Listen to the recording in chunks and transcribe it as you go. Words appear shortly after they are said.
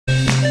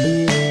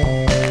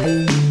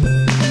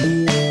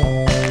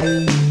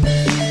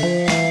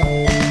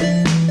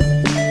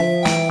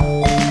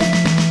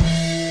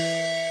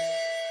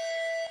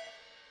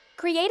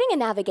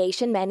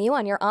navigation menu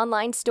on your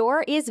online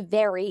store is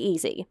very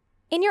easy.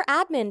 In your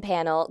admin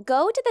panel,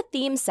 go to the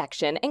Themes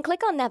section and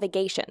click on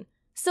Navigation.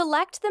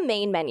 Select the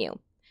main menu.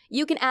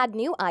 You can add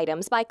new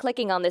items by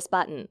clicking on this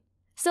button.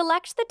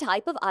 Select the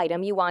type of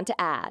item you want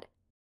to add.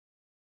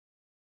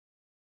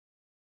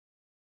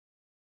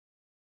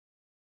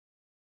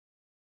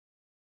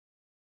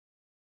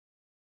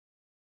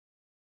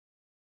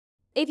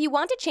 If you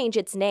want to change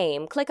its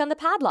name, click on the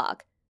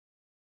padlock.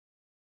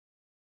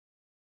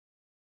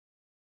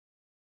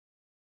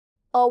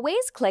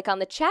 Always click on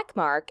the check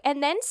mark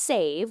and then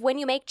save when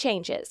you make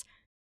changes.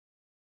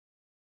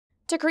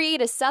 To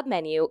create a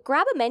submenu,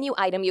 grab a menu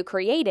item you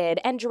created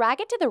and drag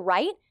it to the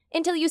right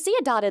until you see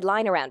a dotted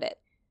line around it.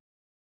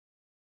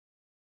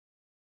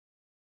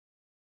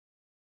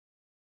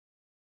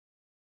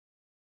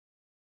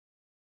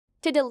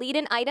 To delete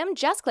an item,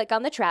 just click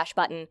on the trash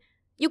button.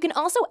 You can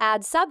also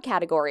add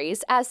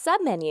subcategories as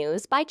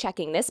submenus by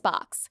checking this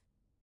box.